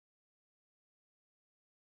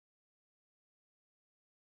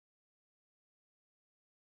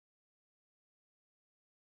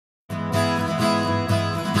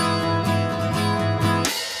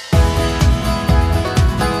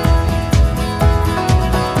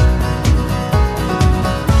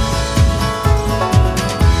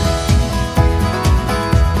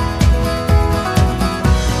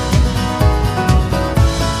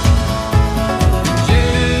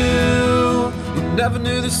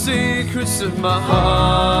secrets of my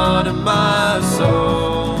heart and my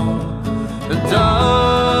soul. And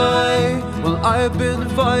I have been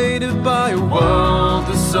invited by a world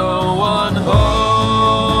that's so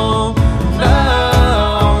unwhole.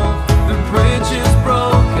 Now the bridge is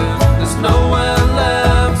broken, there's nowhere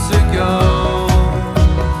left to go.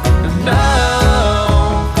 And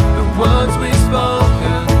now the words we've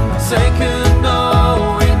spoken taken all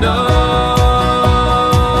we know.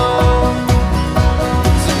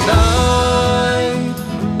 Tonight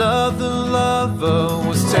another lover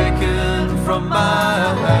was taken from my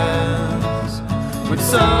hands. With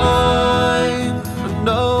time I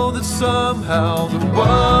know that somehow the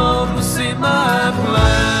world will see my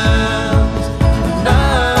plans.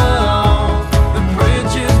 Now the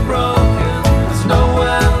bridge is broken, there's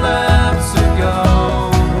nowhere left to go.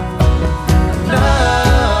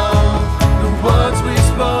 Now the words we've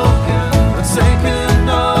spoken are taken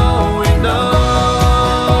all we know.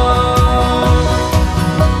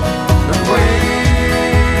 And we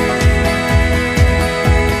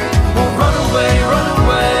will run away, run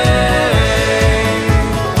away.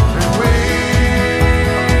 And we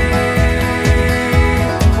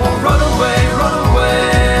will run away, run away.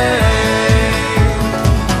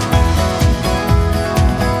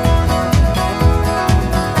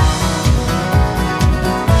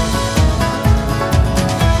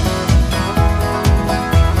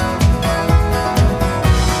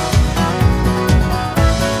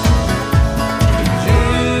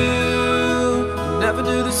 You never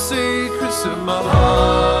knew the secrets of my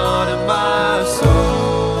heart and my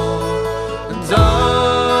soul. And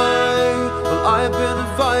I have been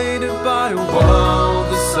invited by a world